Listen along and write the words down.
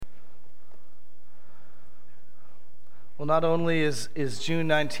Well, not only is June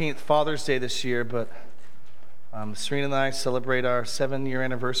 19th Father's Day this year, but Serena and I celebrate our 7-year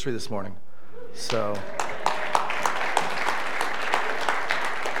anniversary this morning. So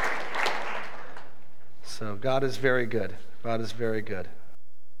God is very good. God is very good.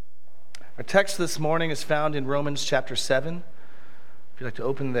 Our text this morning is found in Romans chapter 7. If you'd like to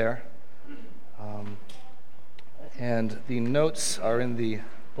open there. And the notes are in the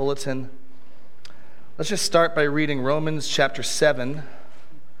bulletin. Let's just start by reading Romans chapter 7,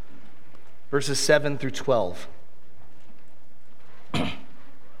 verses 7 through 12.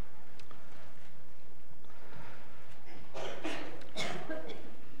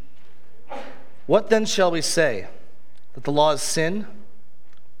 What then shall we say? That the law is sin?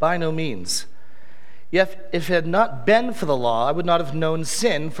 By no means. Yet if it had not been for the law, I would not have known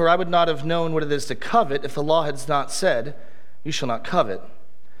sin, for I would not have known what it is to covet if the law had not said, "You shall not covet."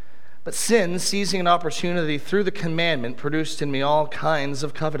 But sin, seizing an opportunity through the commandment, produced in me all kinds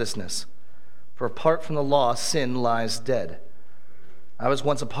of covetousness. For apart from the law, sin lies dead. I was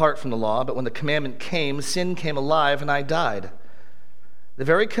once apart from the law, but when the commandment came, sin came alive and I died. The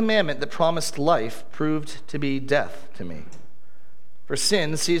very commandment that promised life proved to be death to me. For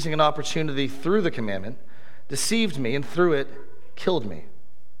sin, seizing an opportunity through the commandment, deceived me and through it killed me.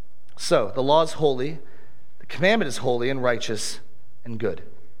 So, the law is holy, the commandment is holy and righteous and good.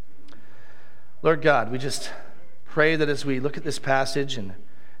 Lord God, we just pray that as we look at this passage and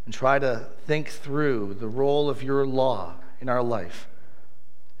try to think through the role of your law in our life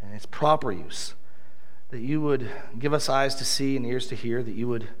and its proper use, that you would give us eyes to see and ears to hear, that you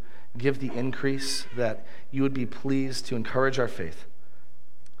would give the increase, that you would be pleased to encourage our faith.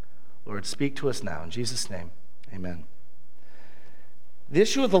 Lord, speak to us now. In Jesus' name, amen. The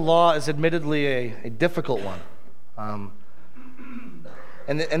issue of the law is admittedly a difficult one.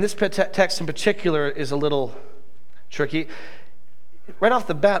 And this text in particular is a little tricky. Right off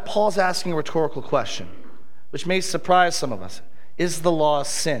the bat, Paul's asking a rhetorical question, which may surprise some of us. Is the law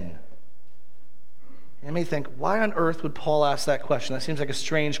sin? You may think, why on earth would Paul ask that question? That seems like a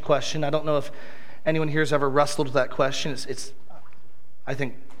strange question. I don't know if anyone here has ever wrestled with that question. It's I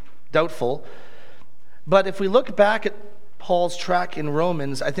think, doubtful. But if we look back at Paul's track in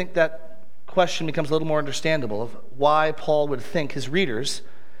Romans, I think that question becomes a little more understandable of why Paul would think his readers,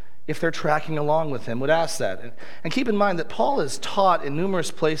 if they're tracking along with him, would ask that. And keep in mind that Paul is taught in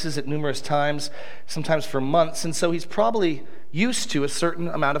numerous places at numerous times, sometimes for months, and so he's probably used to a certain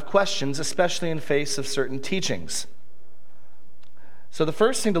amount of questions, especially in face of certain teachings. So the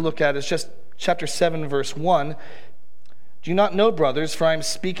first thing to look at is just chapter 7, verse 1. Do you not know, brothers, for I am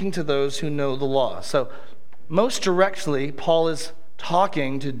speaking to those who know the law. So most directly, Paul is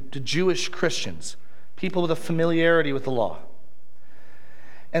talking to Jewish Christians, people with a familiarity with the law.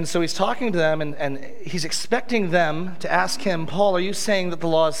 And so he's talking to them, and he's expecting them to ask him, Paul, are you saying that the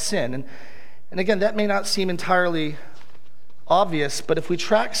law is sin? And again, that may not seem entirely obvious, but if we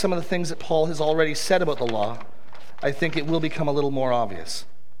track some of the things that Paul has already said about the law, I think it will become a little more obvious.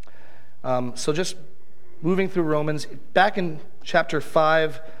 So just moving through Romans, back in chapter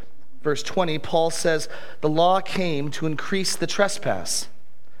 5, verse 20, Paul says, the law came to increase the trespass.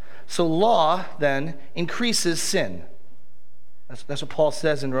 So law, then, increases sin. That's what Paul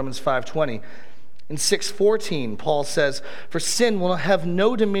says in Romans 5:20. In 6:14, Paul says, for sin will have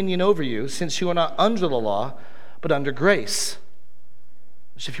no dominion over you, since you are not under the law, but under grace.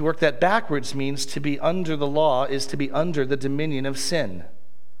 Which, if you work that backwards, means to be under the law is to be under the dominion of sin.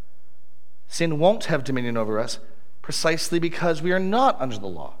 Sin won't have dominion over us precisely because we are not under the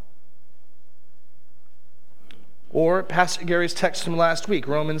law. Or Pastor Gary's text from last week,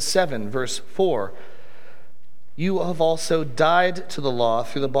 Romans 7, verse 4. You have also died to the law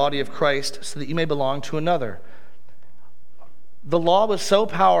through the body of Christ so that you may belong to another. The law was so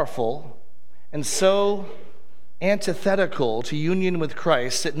powerful and so antithetical to union with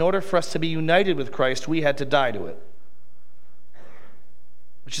Christ that in order for us to be united with Christ, we had to die to it.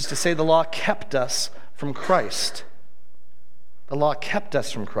 Which is to say, the law kept us from Christ. The law kept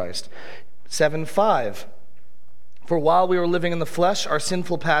us from Christ. 7:5. For while we were living in the flesh, our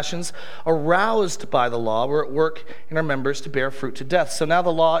sinful passions, aroused by the law, were at work in our members to bear fruit to death. So now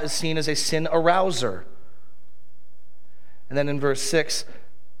the law is seen as a sin arouser. And then in verse 6,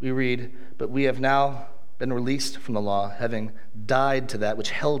 we read, but we have now been released from the law, having died to that which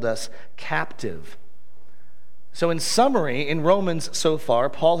held us captive. So in summary, in Romans so far,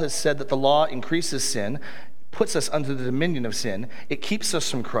 Paul has said that the law increases sin, puts us under the dominion of sin, it keeps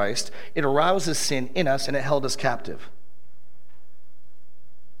us from Christ, it arouses sin in us, and it held us captive.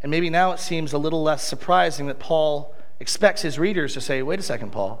 And maybe now it seems a little less surprising that Paul expects his readers to say, wait a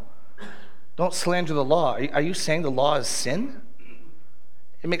second, Paul, Don't slander the law. Are you saying the law is sin?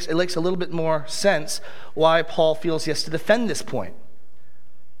 It makes a little bit more sense why Paul feels he has to defend this point.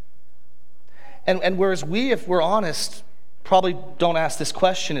 And whereas we, if we're honest, probably don't ask this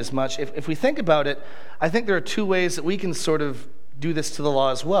question as much, if we think about it, I think there are two ways that we can sort of do this to the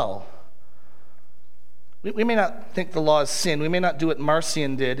law as well. We may not think the law is sin. We may not do what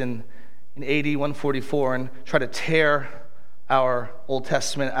Marcion did in AD 144 and try to tear our Old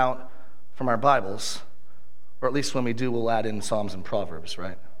Testament out from our Bibles. Or at least when we do, we'll add in Psalms and Proverbs,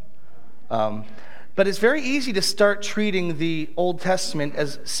 right? But it's very easy to start treating the Old Testament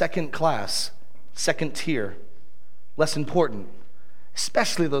as second class, second tier, less important,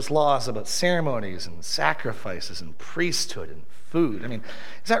 especially those laws about ceremonies and sacrifices and priesthood and food. I mean,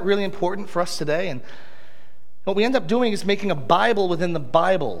 is that really important for us today? And what we end up doing is making a Bible within the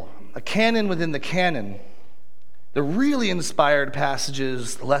Bible, a canon within the canon, the really inspired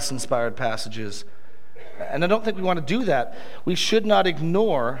passages, the less inspired passages. And I don't think we want to do that. We should not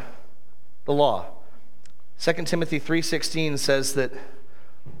ignore the law. 2 Timothy 3:16 says that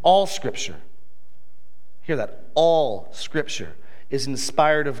all Scripture, hear that, all Scripture is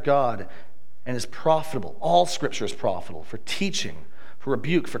inspired of God and is profitable. All Scripture is profitable for teaching, for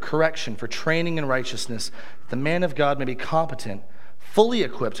rebuke, for correction, for training in righteousness, that the man of God may be competent, fully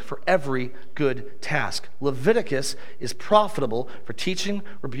equipped for every good task. Leviticus is profitable for teaching,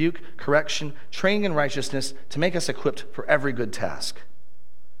 rebuke, correction, training in righteousness, to make us equipped for every good task.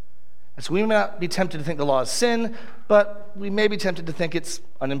 And so we may not be tempted to think the law is sin, but we may be tempted to think it's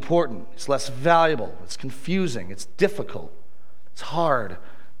unimportant, it's less valuable, it's confusing, it's difficult, it's hard.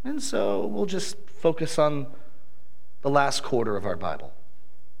 And so we'll just focus on the last quarter of our Bible.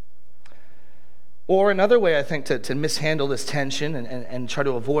 Or another way, I think, to mishandle this tension and try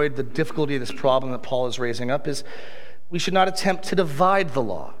to avoid the difficulty of this problem that Paul is raising up is we should not attempt to divide the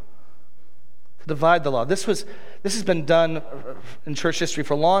law. To divide the law. This has been done in church history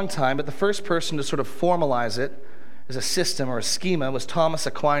for a long time, but the first person to sort of formalize it as a system or a schema was Thomas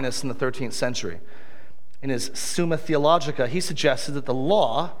Aquinas in the 13th century. In his Summa Theologica, he suggested that the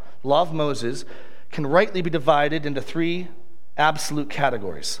law of Moses, can rightly be divided into three absolute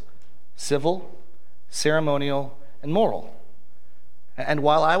categories: civil, ceremonial, and moral. And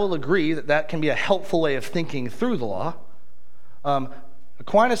while I will agree that that can be a helpful way of thinking through the law,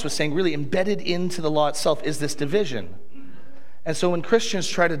 Aquinas was saying really embedded into the law itself is this division. And so when Christians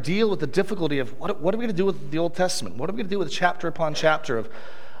try to deal with the difficulty of what are we going to do with the Old Testament? What are we going to do with chapter upon chapter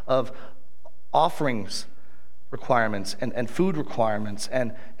of offerings requirements and food requirements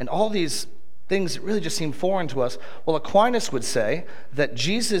and all these things that really just seem foreign to us? Well, Aquinas would say that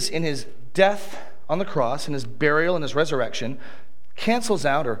Jesus, in his death on the cross, in his burial and his resurrection, cancels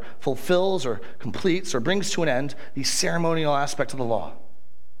out or fulfills or completes or brings to an end the ceremonial aspect of the law.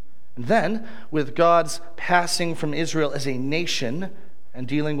 And then, with God's passing from Israel as a nation and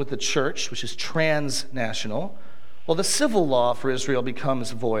dealing with the church, which is transnational, well, the civil law for Israel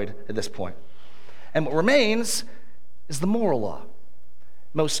becomes void at this point. And what remains is the moral law,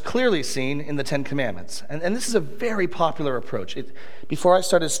 most clearly seen in the Ten Commandments. And this is a very popular approach. Before I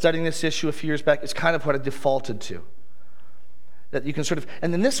started studying this issue a few years back, it's kind of what I defaulted to. That you can sort of,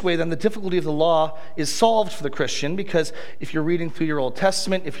 and in this way, then the difficulty of the law is solved for the Christian, because if you're reading through your Old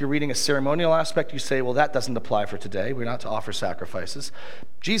Testament, if you're reading a ceremonial aspect, you say, well, that doesn't apply for today. We're not to offer sacrifices.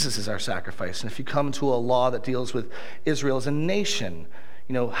 Jesus is our sacrifice. And if you come to a law that deals with Israel as a nation,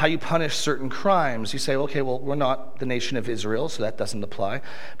 you know, how you punish certain crimes, you say, okay, well, we're not the nation of Israel, so that doesn't apply.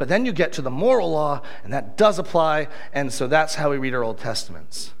 But then you get to the moral law, and that does apply, and so that's how we read our Old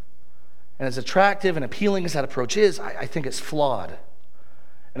Testaments. And as attractive and appealing as that approach is, I think it's flawed.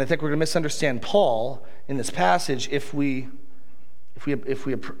 And I think we're going to misunderstand Paul in this passage if we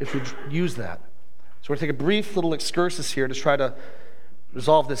use that. So we're going to take a brief little excursus here to try to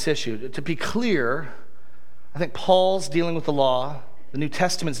resolve this issue. To be clear, I think Paul's dealing with the law, the New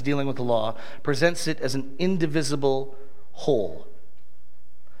Testament's dealing with the law, presents it as an indivisible whole.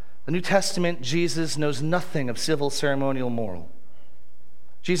 The New Testament, Jesus knows nothing of civil, ceremonial, moral.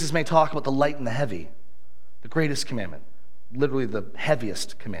 Jesus may talk about the light and the heavy, the greatest commandment, literally the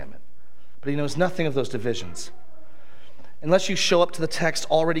heaviest commandment. But he knows nothing of those divisions. Unless you show up to the text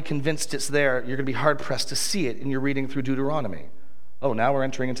already convinced it's there, you're going to be hard-pressed to see it in your reading through Deuteronomy. Oh, now we're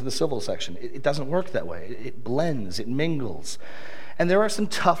entering into the civil section. It doesn't work that way. It blends, it mingles. And there are some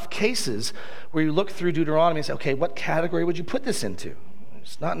tough cases where you look through Deuteronomy and say, okay, what category would you put this into?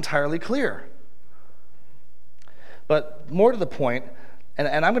 It's not entirely clear. But more to the point,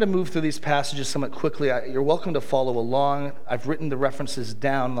 and I'm going to move through these passages somewhat quickly. You're welcome to follow along. I've written the references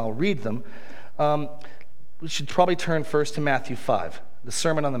down, and I'll read them. We should probably turn first to Matthew 5, the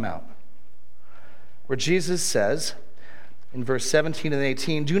Sermon on the Mount. where Jesus says in verse 17 and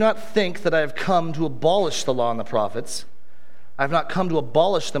 18, "Do not think that I have come to abolish the law and the prophets. I have not come to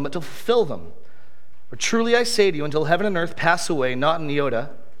abolish them, but to fulfill them. For truly I say to you, until heaven and earth pass away, not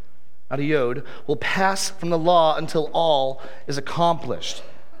a yod, will pass from the law until all is accomplished."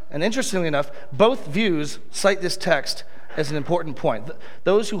 And interestingly enough, both views cite this text as an important point.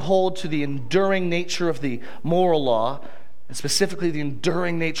 Those who hold to the enduring nature of the moral law, and specifically the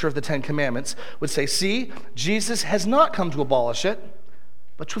enduring nature of the Ten Commandments, would say, see, Jesus has not come to abolish it,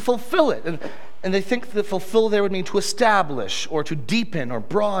 but to fulfill it. And they think that fulfill there would mean to establish or to deepen or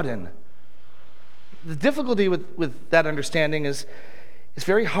broaden. The difficulty with that understanding is it's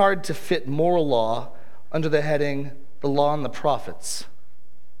very hard to fit moral law under the heading, the law and the prophets.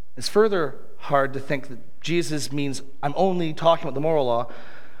 It's further hard to think that Jesus means I'm only talking about the moral law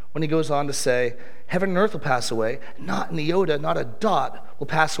when he goes on to say, heaven and earth will pass away, not an iota, not a dot will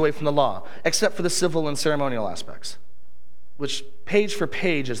pass away from the law, except for the civil and ceremonial aspects, which page for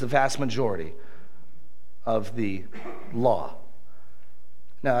page is the vast majority of the law.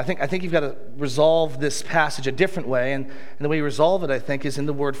 Now, I think you've got to resolve this passage a different way, and the way you resolve it, I think, is in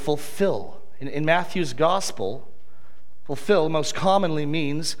the word fulfill. In Matthew's gospel, fulfill most commonly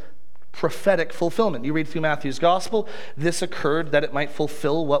means prophetic fulfillment. You read through Matthew's gospel, this occurred that it might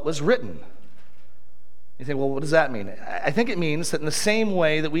fulfill what was written. You think, well, what does that mean? I think it means that in the same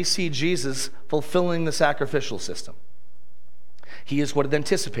way that we see Jesus fulfilling the sacrificial system, he is what it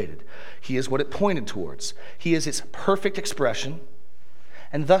anticipated. He is what it pointed towards. He is its perfect expression.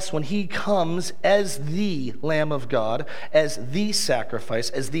 And thus, when he comes as the Lamb of God, as the sacrifice,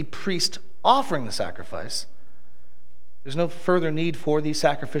 as the priest offering the sacrifice, there's no further need for the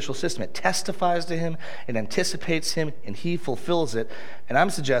sacrificial system. It testifies to him, it anticipates him, and he fulfills it. And I'm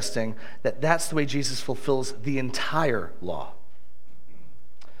suggesting that that's the way Jesus fulfills the entire law.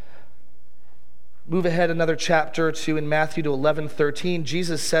 Move ahead another chapter or two in Matthew to 11:13.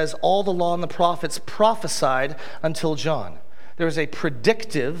 Jesus says, all the law and the prophets prophesied until John. There is a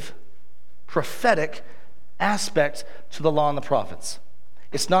predictive, prophetic aspect to the law and the prophets.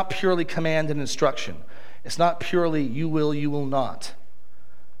 It's not purely command and instruction. It's not purely you will not.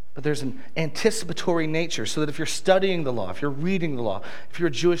 But there's an anticipatory nature so that if you're studying the law, if you're reading the law, if you're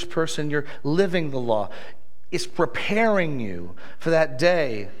a Jewish person, you're living the law, it's preparing you for that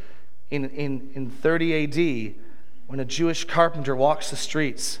day in 30 AD when a Jewish carpenter walks the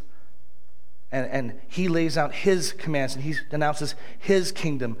streets and he lays out his commands and he announces his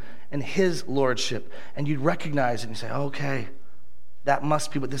kingdom and his lordship. And you'd recognize it and you say, okay, that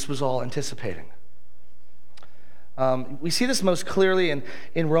must be what this was all anticipating. We see this most clearly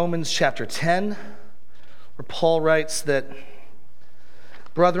in Romans chapter 10, where Paul writes that,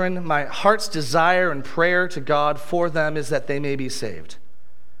 brethren, my heart's desire and prayer to God for them is that they may be saved.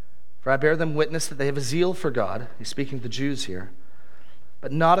 For I bear them witness that they have a zeal for God, he's speaking to the Jews here,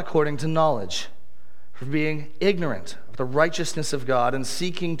 but not according to knowledge. For being ignorant of the righteousness of God and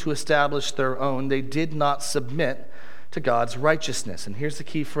seeking to establish their own, they did not submit to God's righteousness. And here's the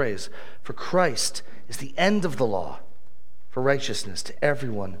key phrase, for Christ is the end of the law for righteousness to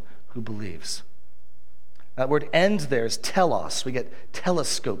everyone who believes. That word end there is telos. We get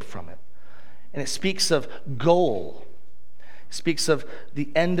telescope from it. And it speaks of goal. It speaks of the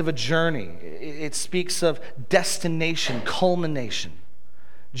end of a journey. It speaks of destination, culmination.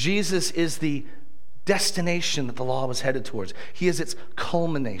 Jesus is the destination that the law was headed towards. He is its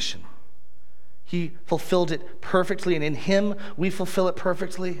culmination. He fulfilled it perfectly, and in him we fulfill it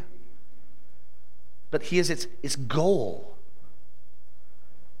perfectly. But he is its goal.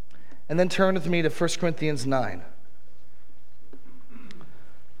 And then turn with me to 1 Corinthians 9,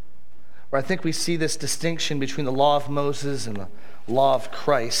 where I think we see this distinction between the law of Moses and the law of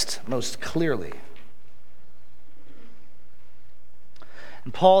Christ most clearly.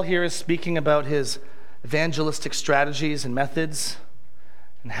 And Paul here is speaking about his evangelistic strategies and methods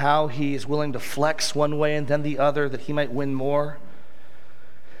and how he is willing to flex one way and then the other that he might win more.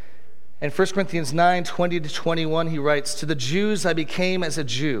 In 1 Corinthians 9, 20-21, he writes, to the Jews I became as a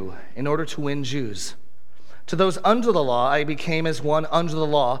Jew in order to win Jews. To those under the law I became as one under the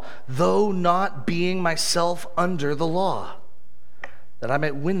law, though not being myself under the law, that I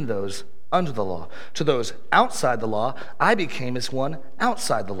might win those under the law. To those outside the law I became as one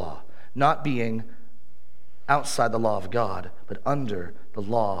outside the law, not being outside the law of God, but under the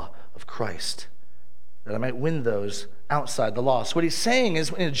law of Christ, that I might win those outside the law. So what he's saying is,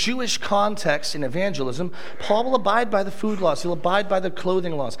 in a Jewish context in evangelism, Paul will abide by the food laws. He'll abide by the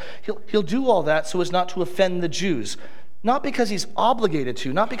clothing laws. He'll do all that so as not to offend the Jews. Not because he's obligated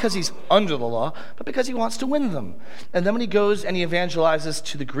to, not because he's under the law, but because he wants to win them. And then when he goes and he evangelizes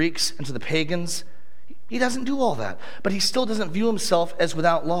to the Greeks and to the pagans, He doesn't do all that. But he still doesn't view himself as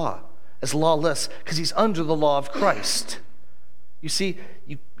without law, as lawless, because he's under the law of Christ. You see,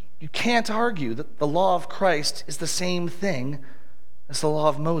 you can't argue that the law of Christ is the same thing as the law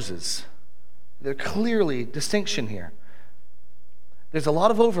of Moses. There's clearly distinction here. There's a lot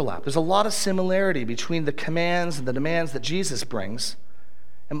of overlap. There's a lot of similarity between the commands and the demands that Jesus brings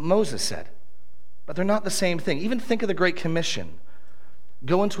and Moses said. But they're not the same thing. Even think of the Great Commission.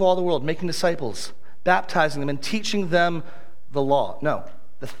 Go into all the world, making disciples, baptizing them, and teaching them the law. No,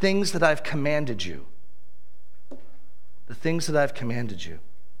 the things that I've commanded you. The things that I've commanded you.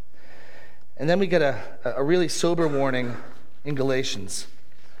 And then we get a really sober warning in Galatians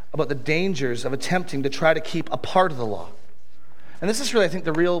about the dangers of attempting to try to keep a part of the law. And this is really, I think,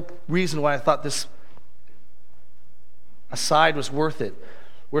 the real reason why I thought this aside was worth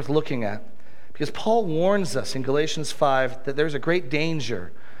looking at. Because Paul warns us in Galatians 5 that there's a great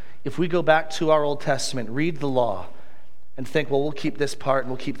danger if we go back to our Old Testament, read the law, and think, well, we'll keep this part and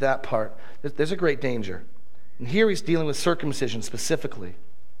we'll keep that part. There's a great danger. And here he's dealing with circumcision specifically.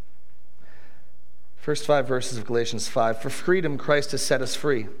 First 5 verses of Galatians 5. For freedom Christ has set us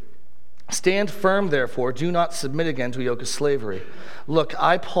free. Stand firm, therefore, do not submit again to a yoke of slavery. Look,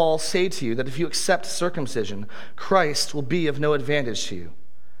 I, Paul, say to you that if you accept circumcision, Christ will be of no advantage to you.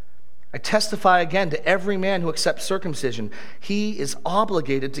 I testify again to every man who accepts circumcision, he is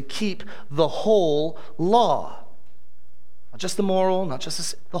obligated to keep the whole law. Not just the moral, not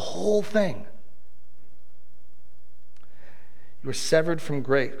just the whole thing. You are severed from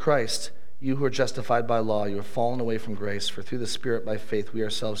Christ. You who are justified by law, you have fallen away from grace, for through the Spirit by faith we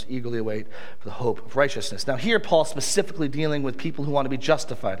ourselves eagerly await for the hope of righteousness. Now here Paul specifically dealing with people who want to be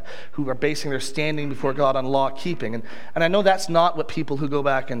justified, who are basing their standing before God on law keeping. And I know that's not what people who go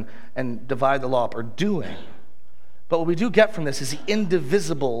back and divide the law up are doing. But what we do get from this is the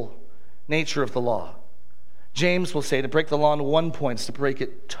indivisible nature of the law. James will say to break the law in one point is to break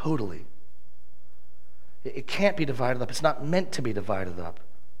it totally. It can't be divided up. It's not meant to be divided up.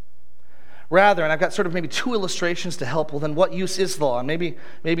 Rather, and I've got sort of maybe 2 illustrations to help, well, then what use is the law? And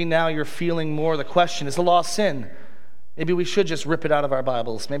maybe now you're feeling more the question, is the law sin? Maybe we should just rip it out of our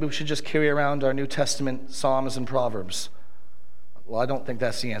Bibles. Maybe we should just carry around our New Testament Psalms and Proverbs. Well, I don't think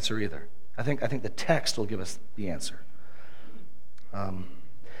that's the answer either. I think the text will give us the answer.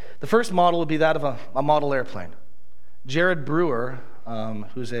 The first model would be that of a model airplane. Jared Brewer,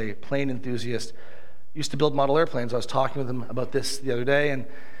 who's a plane enthusiast, used to build model airplanes. I was talking with him about this the other day, and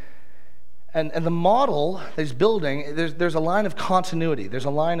the model that he's building, there's a line of continuity. There's a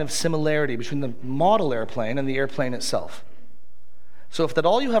line of similarity between the model airplane and the airplane itself. So if that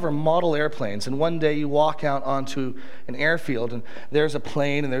all you have are model airplanes, and one day you walk out onto an airfield, and there's a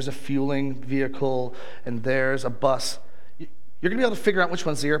plane, and there's a fueling vehicle, and there's a bus, you're going to be able to figure out which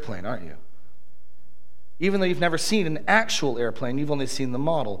one's the airplane, aren't you? Even though you've never seen an actual airplane, you've only seen the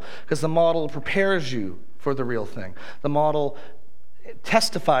model, because the model prepares you for the real thing. The model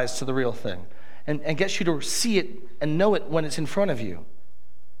testifies to the real thing and gets you to see it and know it when it's in front of you.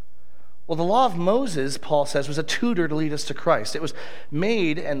 Well, the law of Moses, Paul says, was a tutor to lead us to Christ. It was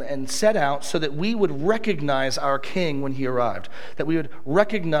made and set out so that we would recognize our King when he arrived, that we would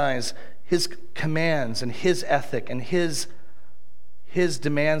recognize his commands and his ethic and his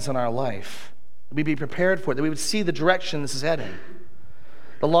demands on our life. We'd be prepared for it, that we would see the direction this is heading.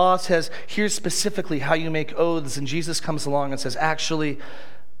 The law says, here's specifically how you make oaths, and Jesus comes along and says, actually,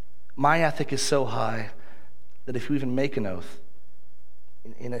 my ethic is so high that if you even make an oath,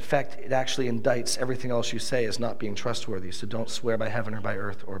 in effect, it actually indicts everything else you say as not being trustworthy, so don't swear by heaven or by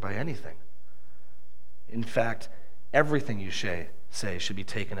earth or by anything. In fact, everything you say should be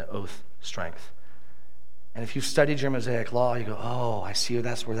taken at oath strength. And if you've studied your Mosaic law, you go, oh, I see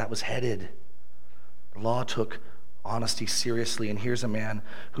that's where that was headed. The law took honesty seriously, and here's a man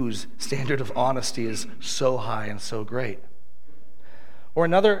whose standard of honesty is so high and so great. Or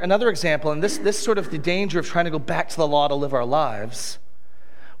another example, and this sort of the danger of trying to go back to the law to live our lives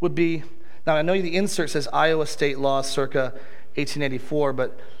would be, now I know the insert says Iowa state law circa 1884,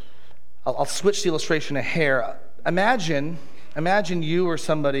 but I'll switch the illustration a hair. Imagine you or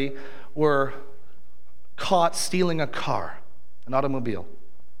somebody were caught stealing a car, an automobile,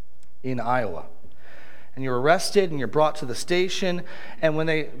 in Iowa. And you're arrested and you're brought to the station, and when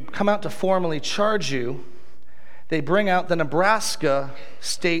they come out to formally charge you, they bring out the Nebraska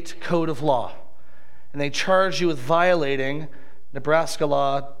State Code of Law. And they charge you with violating Nebraska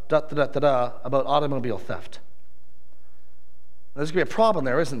law, about automobile theft. There's going to be a problem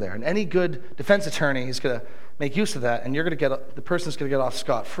there, isn't there? And any good defense attorney is going to make use of that, and the person's going to get off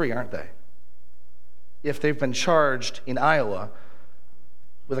scot-free, aren't they? If they've been charged in Iowa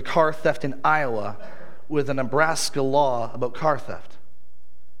with a car theft in Iowa, with a Nebraska law about car theft.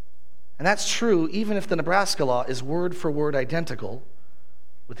 And that's true even if the Nebraska law is word for word identical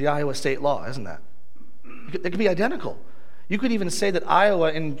with the Iowa state law, isn't that? They could be identical. You could even say that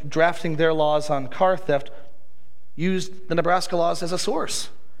Iowa, in drafting their laws on car theft, used the Nebraska laws as a source,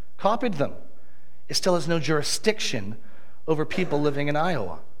 copied them. It still has no jurisdiction over people living in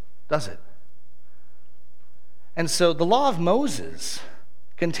Iowa, does it? And so the law of Moses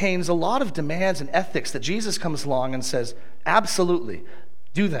contains a lot of demands and ethics that Jesus comes along and says, absolutely,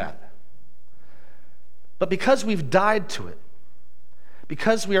 do that. But because we've died to it,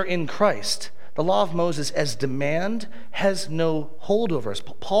 because we are in Christ, the law of Moses as demand has no hold over us.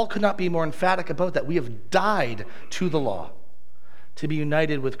 Paul could not be more emphatic about that. We have died to the law to be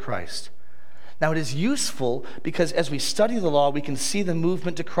united with Christ. Now, it is useful because as we study the law, we can see the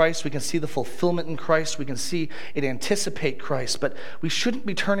movement to Christ, we can see the fulfillment in Christ, we can see it anticipate Christ, but we shouldn't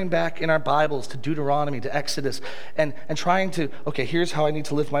be turning back in our Bibles to Deuteronomy, to Exodus, and trying to, okay, here's how I need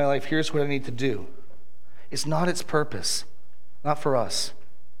to live my life, here's what I need to do. It's not its purpose, not for us.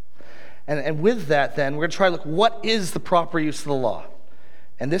 And with that, then, we're going to try to look, what is the proper use of the law?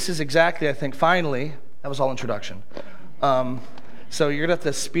 And this is exactly, I think, finally, that was all introduction. So you're going to have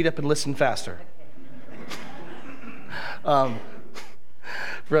to speed up and listen faster.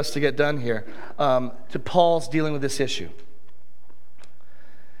 For us to get done here, to Paul's dealing with this issue.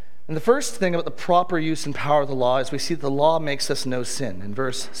 And the first thing about the proper use and power of the law is we see that the law makes us know sin. In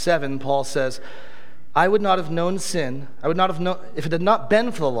verse 7, Paul says, I would not have known sin, if it had not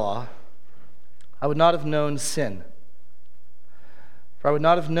been for the law, I would not have known sin. For I would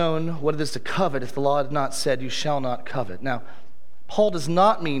not have known what it is to covet if the law had not said, you shall not covet. Now, Paul does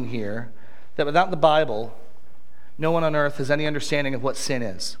not mean here that without the Bible, no one on earth has any understanding of what sin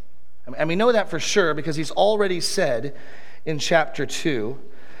is. And we know that for sure because he's already said in chapter 2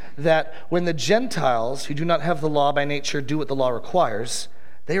 that when the Gentiles who do not have the law by nature do what the law requires,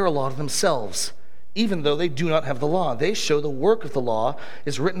 they are a law to themselves, even though they do not have the law. They show the work of the law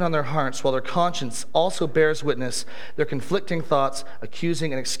is written on their hearts, while their conscience also bears witness, their conflicting thoughts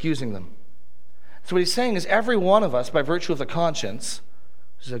accusing and excusing them. So what he's saying is every one of us, by virtue of the conscience,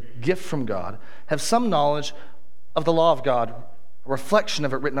 which is a gift from God, have some knowledge of the law of God, a reflection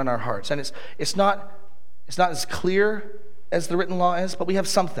of it written on our hearts. And it's not as clear as the written law is, but we have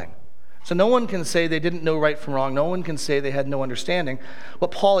something. So no one can say they didn't know right from wrong. No one can say they had no understanding. What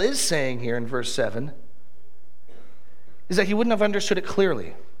Paul is saying here in verse 7 is that he wouldn't have understood it clearly.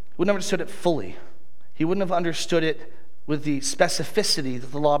 He wouldn't have understood it fully. He wouldn't have understood it with the specificity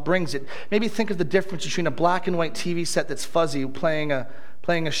that the law brings it. Maybe think of the difference between a black and white TV set that's fuzzy playing a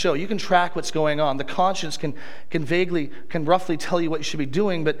show. You can track what's going on. The conscience can roughly tell you what you should be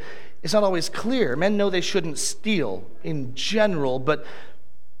doing, but it's not always clear. Men know they shouldn't steal in general, but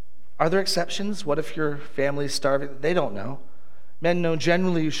are there exceptions? What if your family's starving? They don't know. Men know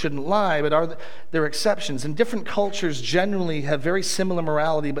generally you shouldn't lie, but are there exceptions? And different cultures generally have very similar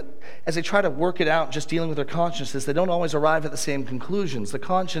morality, but as they try to work it out, just dealing with their consciences, they don't always arrive at the same conclusions. The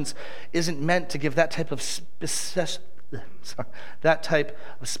conscience isn't meant to give that type of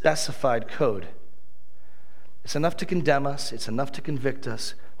specified code. It's enough to condemn us, it's enough to convict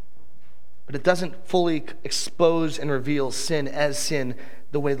us, but it doesn't fully expose and reveal sin as sin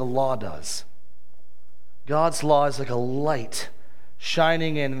the way the law does. God's law is like a light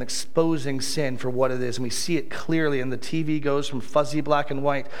shining in and exposing sin for what it is, and we see it clearly, and the TV goes from fuzzy black and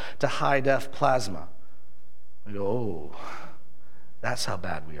white to high-def plasma. We go, oh, that's how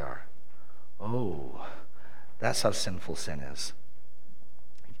bad we are. Oh, that's how sinful sin is.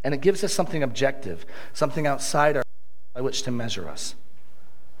 And it gives us something objective, something outside our by which to measure us.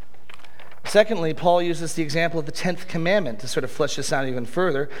 Secondly, Paul uses the example of the 10th commandment to sort of flesh this out even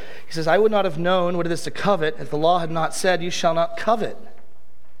further. He says, I would not have known what it is to covet if the law had not said, you shall not covet.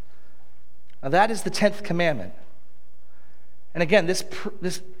 Now that is the 10th commandment. And again, this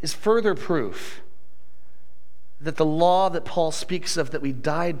is further proof that the law that Paul speaks of that we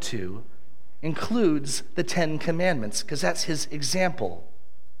died to includes the 10 commandments, because that's his example.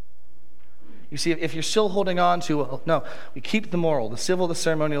 You see, if you're still holding on to, well, no, we keep the moral, the civil, the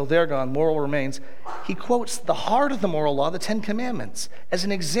ceremonial, they're gone, moral remains. He quotes the heart of the moral law, the 10 commandments, as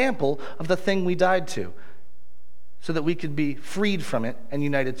an example of the thing we died to, so that we could be freed from it and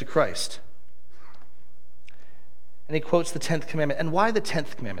united to Christ. And he quotes the 10th commandment. And why the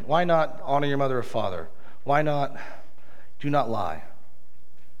 10th commandment? Why not honor your mother or father? Why not do not lie?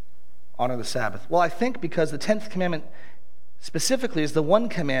 Honor the Sabbath. Well, I think because the 10th commandment specifically is the one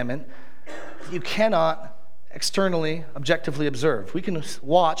commandment you cannot externally, objectively observe. We can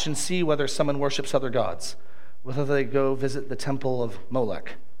watch and see whether someone worships other gods, whether they go visit the temple of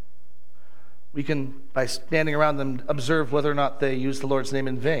Molech, We can, by standing around them, observe whether or not they use the Lord's name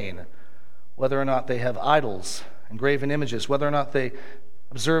in vain, whether or not they have idols and graven images, whether or not they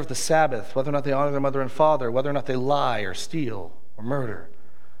observe the Sabbath, whether or not they honor their mother and father, whether or not they lie or steal or murder.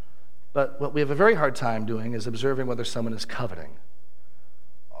 But what we have a very hard time doing is observing whether someone is coveting.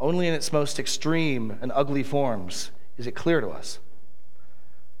 Only in its most extreme and ugly forms is it clear to us.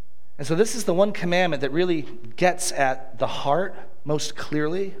 And so this is the one commandment that really gets at the heart most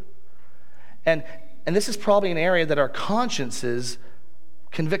clearly. And this is probably an area that our consciences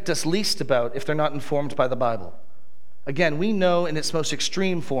convict us least about if they're not informed by the Bible. Again, we know in its most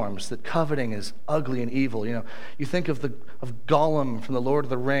extreme forms that coveting is ugly and evil. You think of Gollum from the Lord of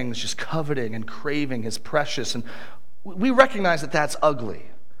the Rings just coveting and craving his precious, and we recognize that that's ugly.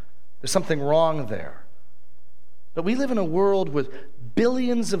 There's something wrong there. But we live in a world with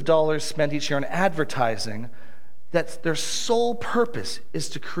billions of dollars spent each year on advertising that their sole purpose is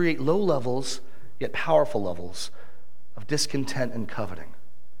to create low levels, yet powerful levels, of discontent and coveting.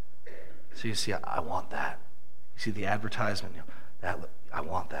 So you see, I want that. You see the advertisement, I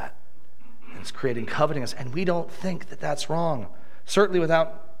want that. And it's creating coveting us, and we don't think that that's wrong. Certainly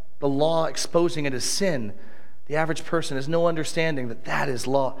without the law exposing it as sin, the average person has no understanding that that is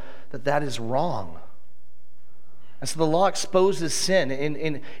law, that is wrong. And so the law exposes sin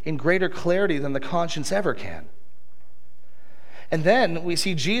in greater clarity than the conscience ever can. And then we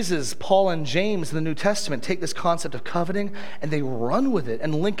see Jesus, Paul, and James in the New Testament take this concept of coveting and they run with it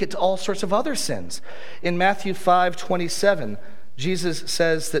and link it to all sorts of other sins. In Matthew 5:27, Jesus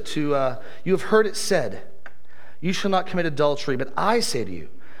says that you have heard it said, you shall not commit adultery, but I say to you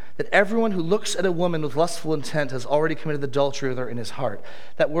that everyone who looks at a woman with lustful intent has already committed adultery with her in his heart.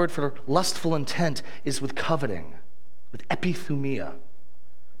 That word for lustful intent is with coveting, with epithumia,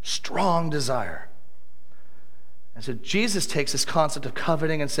 strong desire. And so Jesus takes this concept of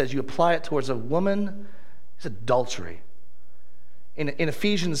coveting and says you apply it towards a woman, it's adultery. In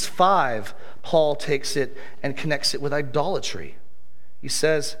Ephesians 5, Paul takes it and connects it with idolatry. He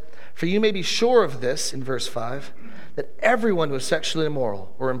says, for you may be sure of this, in verse 5, that everyone who is sexually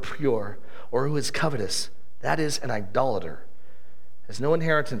immoral or impure or who is covetous, that is an idolater, has no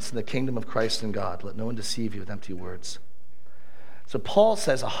inheritance in the kingdom of Christ and God. Let no one deceive you with empty words. So Paul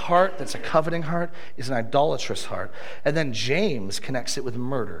says a heart that's a coveting heart is an idolatrous heart. And then James connects it with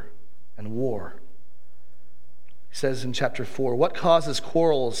murder and war. He says in chapter 4, what causes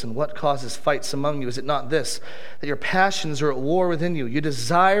quarrels and what causes fights among you? Is it not this, that your passions are at war within you? You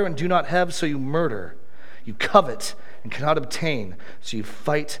desire and do not have, so you murder. You covet and cannot obtain, so you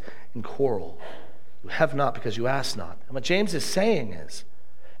fight and quarrel. You have not because you ask not. And what James is saying is,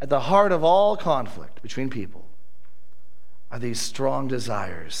 at the heart of all conflict between people are these strong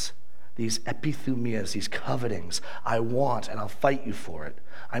desires, these epithumias, these covetings. I want, and I'll fight you for it.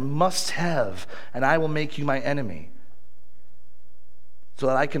 I must have, and I will make you my enemy so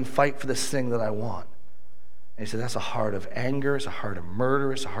that I can fight for this thing that I want. And he said that's a heart of anger, it's a heart of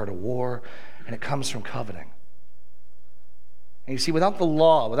murder, it's a heart of war, and it comes from coveting. And you see, without the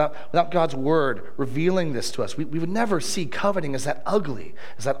law, without God's word revealing this to us, we would never see coveting as that ugly,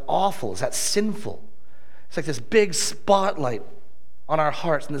 as that awful, as that sinful. It's like this big spotlight on our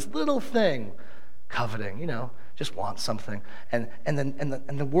hearts, and this little thing, coveting, just want something. And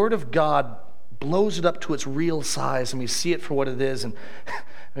the word of God blows it up to its real size, and we see it for what it is, and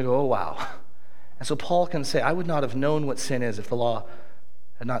we go, oh, wow. And so Paul can say, I would not have known what sin is if the law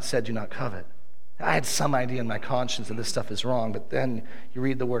had not said, do not covet. I had some idea in my conscience that this stuff is wrong, but then you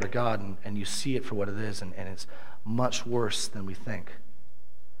read the word of God, and you see it for what it is, and it's much worse than we think.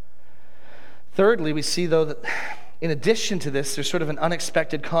 Thirdly, we see, though, that in addition to this, there's sort of an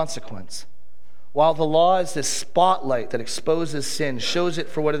unexpected consequence. While the law is this spotlight that exposes sin, shows it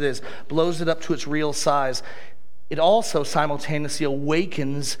for what it is, blows it up to its real size, it also simultaneously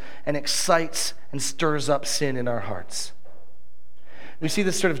awakens and excites and stirs up sin in our hearts. We see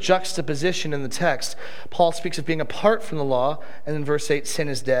this sort of juxtaposition in the text. Paul speaks of being apart from the law, and in verse 8, sin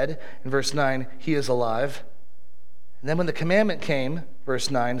is dead. In verse 9, he is alive. And then when the commandment came, verse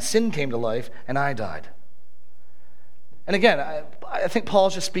 9, sin came to life, and I died. And again, I think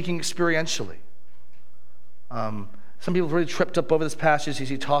Paul's just speaking experientially. Some people have really tripped up over this passage. Is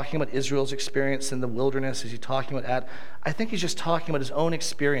he talking about Israel's experience in the wilderness? Is he talking about that? I think he's just talking about his own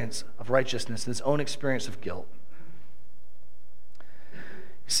experience of righteousness and his own experience of guilt.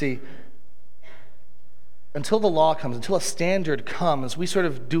 You see, until the law comes, until a standard comes, we sort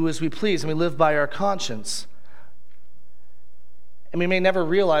of do as we please and we live by our conscience. And we may never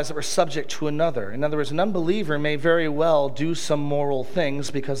realize that we're subject to another. In other words, an unbeliever may very well do some moral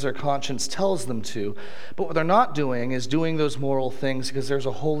things because their conscience tells them to, but what they're not doing is doing those moral things because there's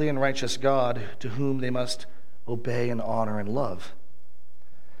a holy and righteous God to whom they must obey and honor and love.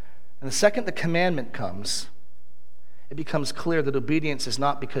 And the second the commandment comes, it becomes clear that obedience is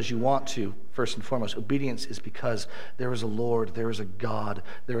not because you want to, first and foremost. Obedience is because there is a Lord, there is a God,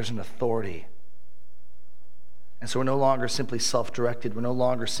 there is an authority. And so we're no longer simply self-directed. We're no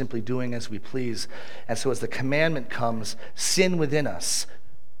longer simply doing as we please. And so as the commandment comes, sin within us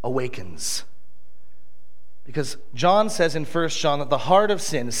awakens. Because John says in 1 John that the heart of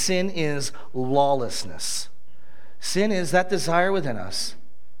sin is lawlessness. Sin is that desire within us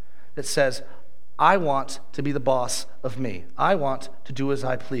that says, I want to be the boss of me. I want to do as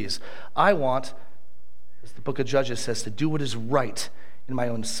I please. I want, as the book of Judges says, to do what is right in my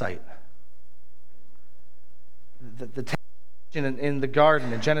own sight. The temptation in the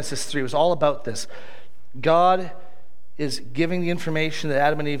garden in Genesis 3 was all about this. God is giving the information that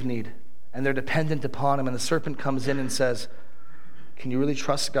Adam and Eve need, and they're dependent upon him, and the serpent comes in and says, can you really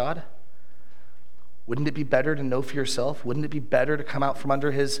trust God? Wouldn't it be better to know for yourself? Wouldn't it be better to come out from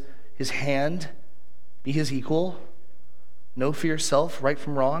under his hand, be his equal, know for yourself right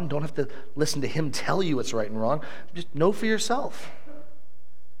from wrong? Don't have to listen to him tell you what's right and wrong. Just know for yourself.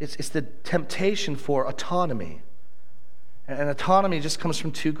 It's the temptation for autonomy. And autonomy just comes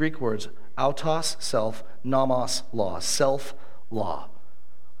from two Greek words, autos, self, nomos, law, self-law.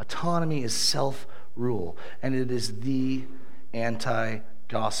 Autonomy is self-rule, and it is the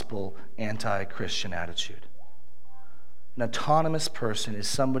anti-gospel, anti-Christian attitude. An autonomous person is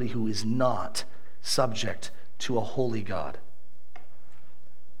somebody who is not subject to a holy God.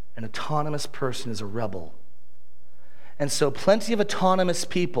 An autonomous person is a rebel. And so plenty of autonomous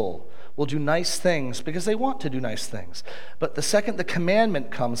people will do nice things because they want to do nice things. But the second the commandment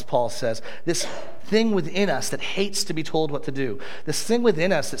comes, Paul says, this thing within us that hates to be told what to do, this thing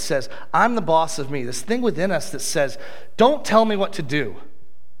within us that says, I'm the boss of me, this thing within us that says, don't tell me what to do,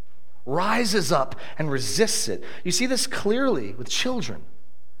 rises up and resists it. You see this clearly with children.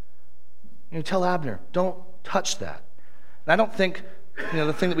 You tell Abner, don't touch that. And I don't think,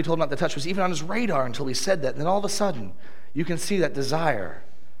 the thing that we told him not to touch was even on his radar until we said that. And then all of a sudden, you can see that desire.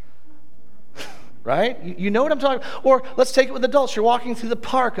 Right? You know what I'm talking about? Or let's take it with adults. You're walking through the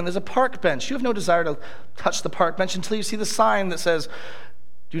park and there's a park bench. You have no desire to touch the park bench until you see the sign that says,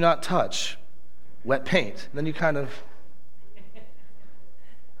 do not touch wet paint. Then you kind of...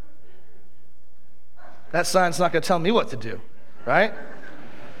 That sign's not going to tell me what to do, right?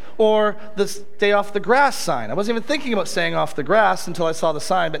 Or the stay off the grass sign. I wasn't even thinking about staying off the grass until I saw the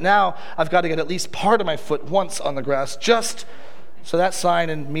sign, but now I've got to get at least part of my foot once on the grass just so that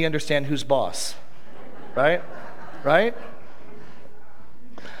sign and me understand who's boss. Right? Right?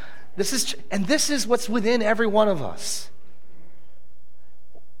 This is what's within every one of us.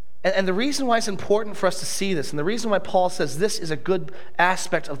 And the reason why it's important for us to see this, and the reason why Paul says this is a good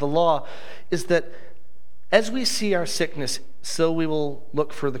aspect of the law, is that as we see our sickness, so we will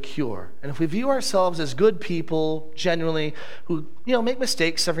look for the cure. And if we view ourselves as good people, generally, who make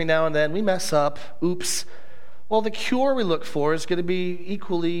mistakes every now and then, we mess up, oops, well, the cure we look for is going to be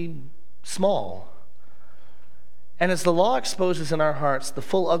equally small. And as the law exposes in our hearts the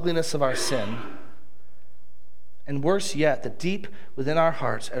full ugliness of our sin, and worse yet, that deep within our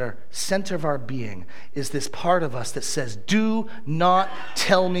hearts, at our center of our being, is this part of us that says, do not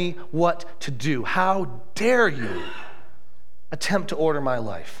tell me what to do. How dare you attempt to order my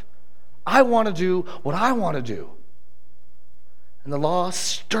life? I want to do what I want to do. And the law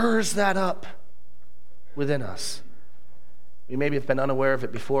stirs that up within us. We maybe have been unaware of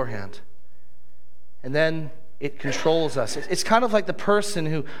it beforehand. And then it controls us. It's kind of like the person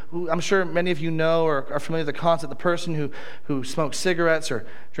who I'm sure many of you know or are familiar with the concept, the person who smokes cigarettes or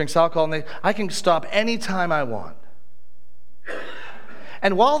drinks alcohol, and I can stop anytime I want.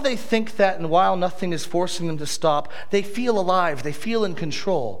 And while they think that and while nothing is forcing them to stop, they feel alive, they feel in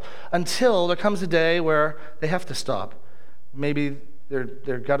control, until there comes a day where they have to stop. Maybe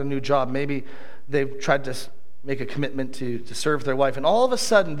they've got a new job, maybe they've tried to make a commitment to serve their wife, and all of a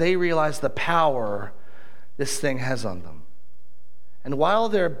sudden they realize the power this thing has on them. And while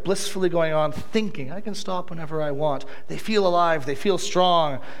they're blissfully going on thinking, I can stop whenever I want, they feel alive, they feel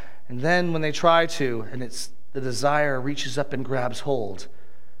strong. And then when they try to, and the desire reaches up and grabs hold,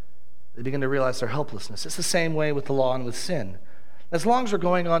 they begin to realize their helplessness. It's the same way with the law and with sin. As long as we're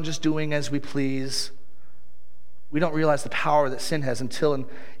going on just doing as we please, we don't realize the power that sin has until an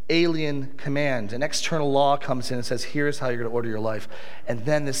alien command, an external law comes in and says, here's how you're going to order your life. And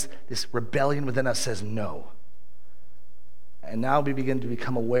then this rebellion within us says no. And now we begin to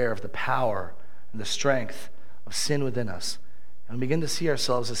become aware of the power and the strength of sin within us. And we begin to see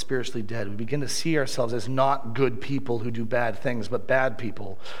ourselves as spiritually dead. We begin to see ourselves as not good people who do bad things, but bad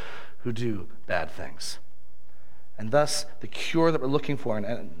people who do bad things. And thus, the cure that we're looking for,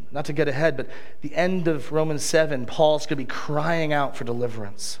 and not to get ahead, but the end of Romans 7, Paul's going to be crying out for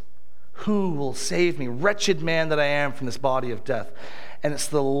deliverance. Who will save me, wretched man that I am, from this body of death? And it's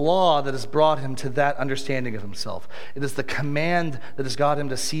the law that has brought him to that understanding of himself. It is the command that has got him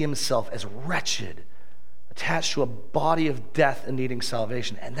to see himself as wretched, attached to a body of death and needing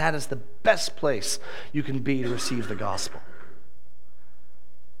salvation. And that is the best place you can be to receive the gospel.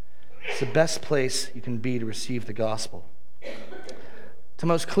 It's the best place you can be to receive the gospel. To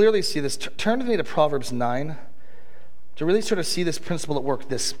most clearly see this, turn with me to Proverbs 9 to really sort of see this principle at work.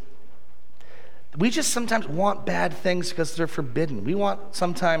 We just sometimes want bad things because they're forbidden. We want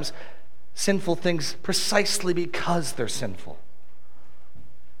sometimes sinful things precisely because they're sinful.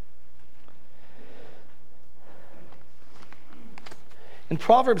 In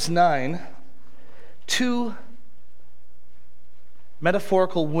Proverbs 9, two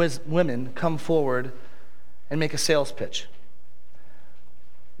metaphorical women come forward and make a sales pitch.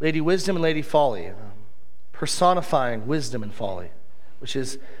 Lady Wisdom and Lady Folly, personifying wisdom and folly, which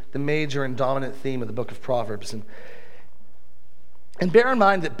is the major and dominant theme of the book of Proverbs. And bear in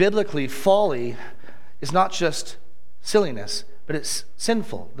mind that biblically, folly is not just silliness, but it's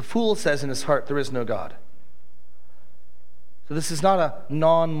sinful. The fool says in his heart, there is no God. So this is not a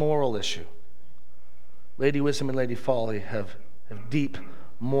non-moral issue. Lady Wisdom and Lady Folly have deep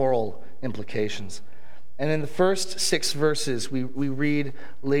moral implications. And in the first 6 verses, we read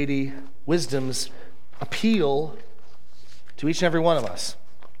Lady Wisdom's appeal to each and every one of us.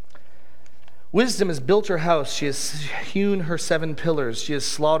 Wisdom has built her house. She has hewn her 7 pillars. She has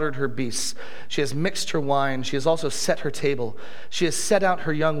slaughtered her beasts. She has mixed her wine. She has also set her table. She has set out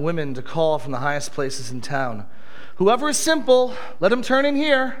her young women to call from the highest places in town. Whoever is simple, let him turn in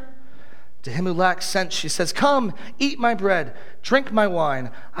here. To him who lacks sense, she says, come, eat my bread, drink my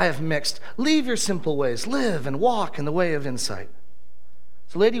wine. I have mixed. Leave your simple ways. Live and walk in the way of insight.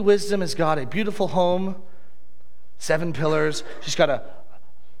 So Lady Wisdom has got a beautiful home, 7 pillars. She's got a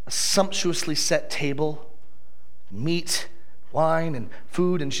sumptuously set table, meat, wine, and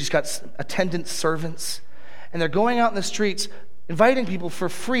food, and she's got attendant servants. And they're going out in the streets, inviting people for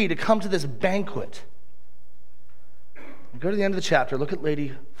free to come to this banquet. Go to the end of the chapter, look at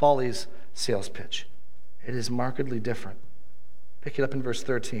Lady Folly's sales pitch. It is markedly different. Pick it up in verse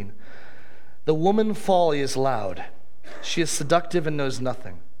 13. The woman Folly is loud. She is seductive and knows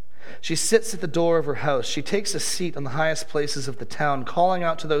nothing. She sits at the door of her house. She takes a seat on the highest places of the town, calling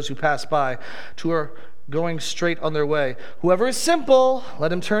out to those who pass by, to her going straight on their way. Whoever is simple,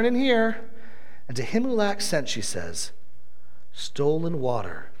 let him turn in here. And to him who lacks sense, she says, stolen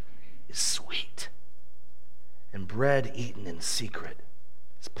water is sweet, and bread eaten in secret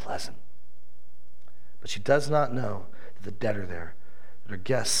is pleasant. But she does not know that the dead are there, that her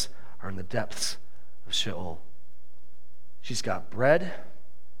guests are in the depths of Sheol. She's got bread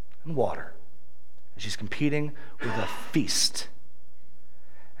and water, and she's competing with a feast.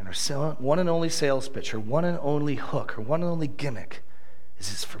 And her one and only sales pitch, her one and only hook, her one and only gimmick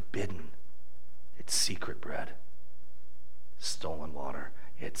is it's forbidden. It's secret bread. Stolen water.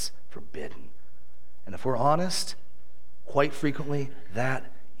 It's forbidden. And if we're honest, quite frequently,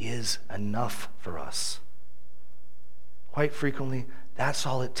 that is enough for us. Quite frequently, that's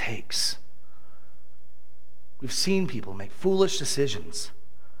all it takes. We've seen people make foolish decisions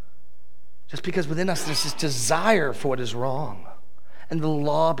just because within us there's this desire for what is wrong. And the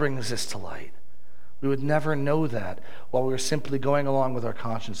law brings this to light. We would never know that while we were simply going along with our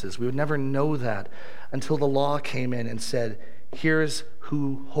consciences. We would never know that until the law came in and said, here's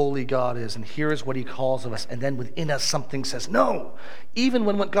who holy God is, and here's what he calls of us. And then within us something says, no, even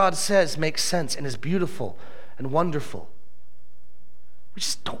when what God says makes sense and is beautiful and wonderful, we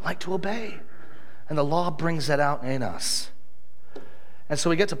just don't like to obey. And the law brings that out in us. And so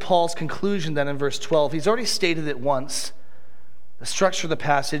we get to Paul's conclusion then in verse 12. He's already stated it once. The structure of the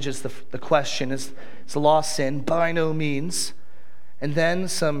passage is the question, is the law sin? By no means. And then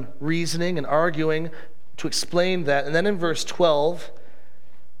some reasoning and arguing to explain that. And then in verse 12,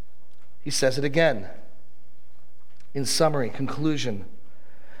 he says it again. In summary, conclusion.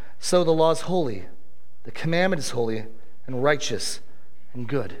 So the law is holy, the commandment is holy and righteous and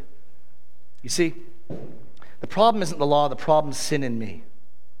good. You see, the problem isn't the law, the problem is sin in me.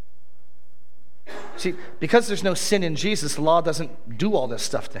 See, because there's no sin in Jesus, the law doesn't do all this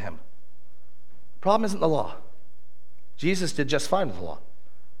stuff to him. The problem isn't the law. Jesus did just fine with the law.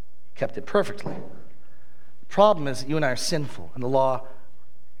 He kept it perfectly. The problem is that you and I are sinful, and the law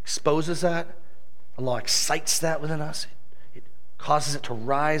exposes that. The law excites that within us. It causes it to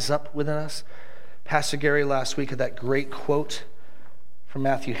rise up within us. Pastor Gary last week had that great quote from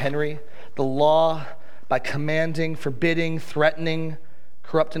Matthew Henry. The law, by commanding, forbidding, threatening,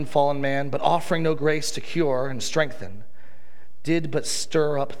 corrupt and fallen man, but offering no grace to cure and strengthen, did but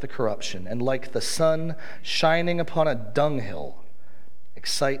stir up the corruption, and like the sun shining upon a dunghill,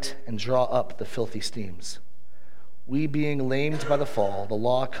 excite and draw up the filthy steams. We being lamed by the fall, the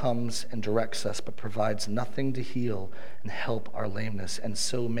law comes and directs us, but provides nothing to heal and help our lameness, and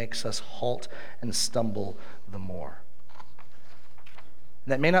so makes us halt and stumble the more.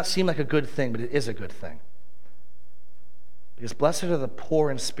 And that may not seem like a good thing, but it is a good thing. Because blessed are the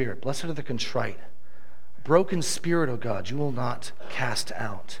poor in spirit, blessed are the contrite. Broken spirit, O God, you will not cast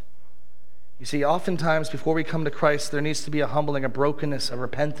out. You see, oftentimes before we come to Christ, there needs to be a humbling, a brokenness, a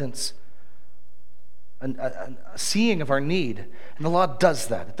repentance, a seeing of our need. And the law does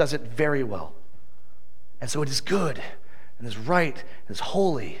that. It does it very well. And so it is good, and is right, and is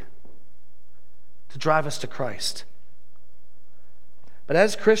holy to drive us to Christ. But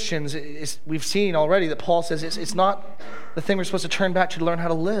as Christians, we've seen already that Paul says it's not the thing we're supposed to turn back to learn how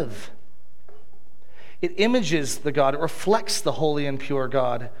to live. It images the God. It reflects the holy and pure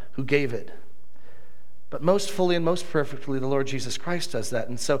God who gave it. But most fully and most perfectly, the Lord Jesus Christ does that.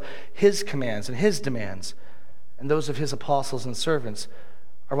 And so his commands and his demands and those of his apostles and servants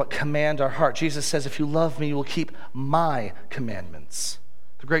are what command our heart. Jesus says, if you love me, you will keep my commandments.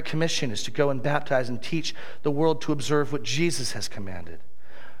 The Great Commission is to go and baptize and teach the world to observe what Jesus has commanded.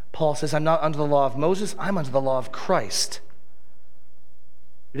 Paul says, I'm not under the law of Moses, I'm under the law of Christ.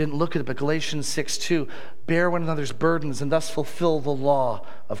 We didn't look at it, but Galatians 6:2, bear one another's burdens and thus fulfill the law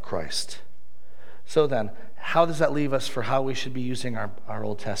of Christ. So then, how does that leave us for how we should be using our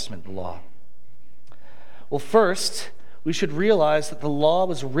Old Testament law? Well, first, we should realize that the law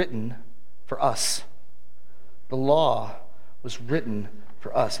was written for us. The law was written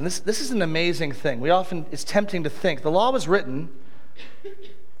for us. And this is an amazing thing. It's tempting to think the law was written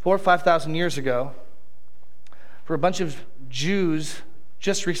 4,000 or 5,000 years ago for a bunch of Jews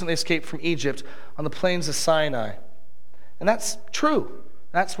just recently escaped from Egypt on the plains of Sinai. And that's true.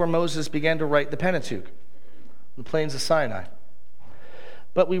 That's where Moses began to write the Pentateuch, the plains of Sinai.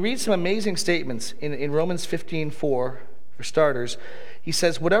 But we read some amazing statements in Romans 15:4, for starters. He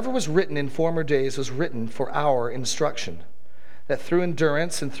says, whatever was written in former days was written for our instruction, that through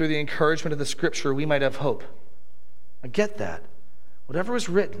endurance and through the encouragement of the Scripture we might have hope. Now get that. Whatever was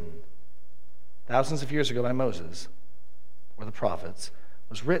written thousands of years ago by Moses or the prophets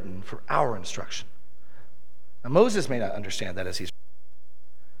was written for our instruction. Now Moses may not understand that as he's,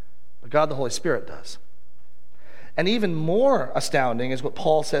 but God the Holy Spirit does. And even more astounding is what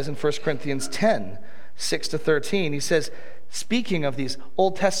Paul says in 1 Corinthians 10:6-13. He says, speaking of these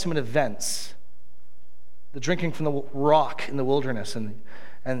Old Testament events, the drinking from the rock in the wilderness and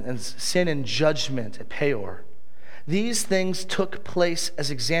sin and judgment at Peor, these things took place as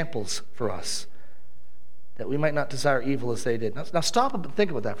examples for us, that we might not desire evil as they did. Now stop and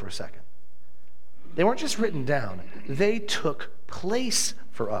think about that for a second. They weren't just written down. They took place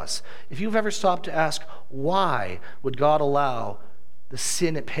for us. If you've ever stopped to ask, why would God allow the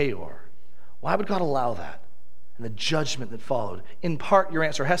sin at Peor? Why would God allow that? And the judgment that followed. In part, your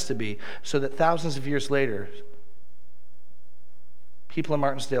answer has to be so that thousands of years later, people in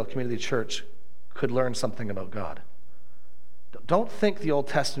Martinsdale Community Church could learn something about God. Don't think the Old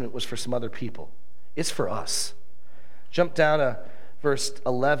Testament was for some other people. It's for us. Jump down to verse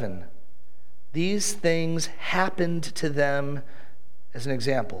 11. These things happened to them as an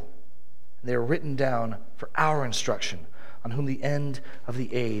example. They are written down for our instruction, on whom the end of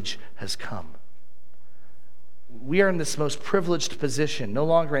the age has come. We are in this most privileged position, no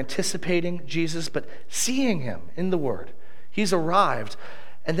longer anticipating Jesus, but seeing him in the Word. He's arrived.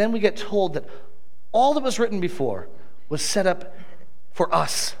 And then we get told that all that was written before was set up for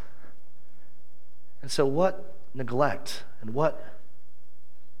us. And so what neglect and what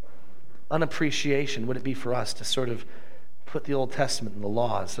unappreciation would it be for us to sort of put the Old Testament and the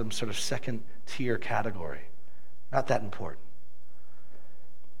law as some sort of second-tier category? Not that important.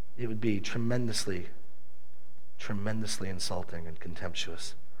 It would be tremendously insulting and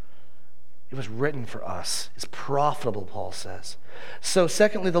contemptuous. It was written for us. It's profitable, Paul says. So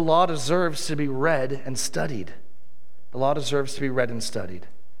secondly, the law deserves to be read and studied. The law deserves to be read and studied.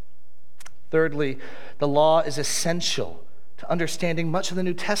 Thirdly, the law is essential to understanding much of the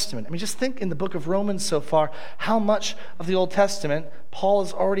New Testament. I mean, just think in the book of Romans so far, how much of the Old Testament Paul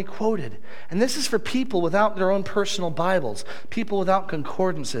has already quoted. And this is for people without their own personal Bibles, people without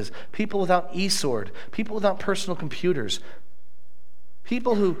concordances, people without eSword, people without personal computers,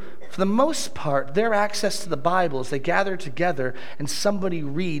 people who, for the most part, their access to the Bible is they gather together and somebody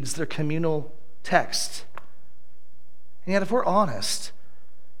reads their communal text. And yet, if we're honest,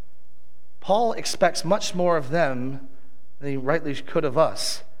 Paul expects much more of them than he rightly could of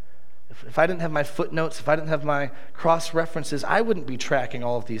us. If I didn't have my footnotes, if I didn't have my cross-references, I wouldn't be tracking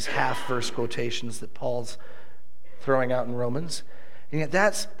all of these half-verse quotations that Paul's throwing out in Romans. And yet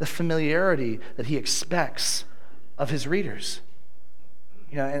that's the familiarity that he expects of his readers.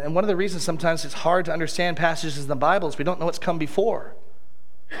 You know, and one of the reasons sometimes it's hard to understand passages in the Bible is we don't know what's come before.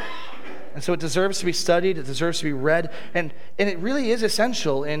 And so it deserves to be studied, it deserves to be read, and it really is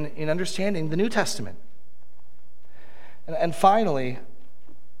essential in understanding the New Testament. And finally,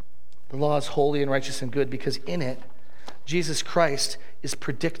 the law is holy and righteous and good because in it, Jesus Christ is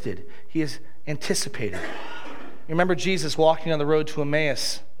predicted. He is anticipated. You remember Jesus walking on the road to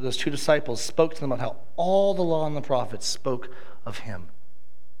Emmaus with those two disciples, spoke to them about how all the law and the prophets spoke of him.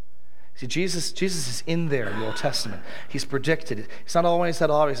 See, Jesus is in there in the Old Testament. He's predicted. It's not always that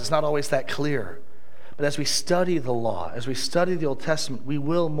obvious. It's not always that clear. But as we study the law, as we study the Old Testament, we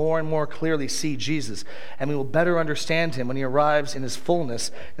will more and more clearly see Jesus, and we will better understand him when he arrives in his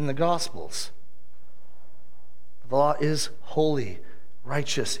fullness in the Gospels. The law is holy,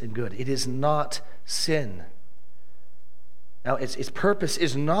 righteous, and good. It is not sin. Now, its purpose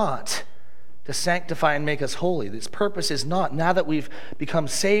is not to sanctify and make us holy. Its purpose is not, now that we've become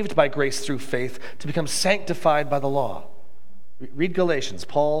saved by grace through faith, to become sanctified by the law. Read Galatians.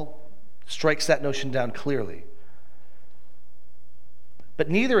 Paul strikes that notion down clearly. But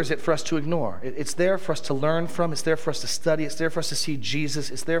neither is it for us to ignore. It's there for us to learn from. It's there for us to study. It's there for us to see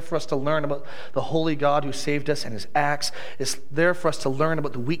Jesus. It's there for us to learn about the holy God who saved us and his acts. It's there for us to learn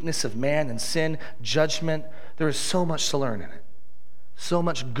about the weakness of man and sin, judgment. There is so much to learn in it. So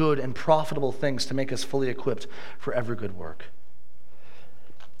much good and profitable things to make us fully equipped for every good work.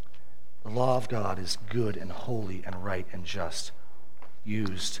 The law of God is good and holy and right and just,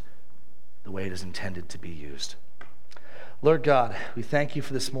 used the way it is intended to be used. Lord God, we thank you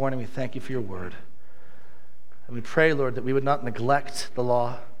for this morning. We thank you for your word. And we pray, Lord, that we would not neglect the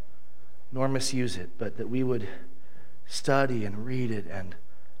law nor misuse it, but that we would study and read it and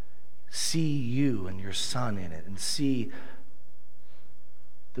see you and your Son in it and see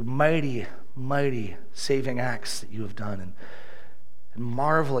the mighty, mighty saving acts that you have done and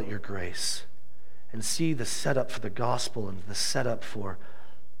marvel at your grace and see the setup for the gospel and the setup for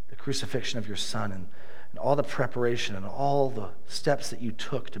the crucifixion of your Son and all the preparation and all the steps that you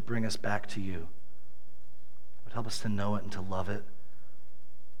took to bring us back to you. But help us to know it and to love it,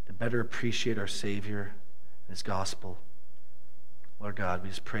 to better appreciate our Savior and his gospel. Lord God, we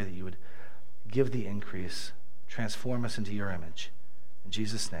just pray that you would give the increase, transform us into your image. In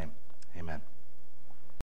Jesus' name, amen.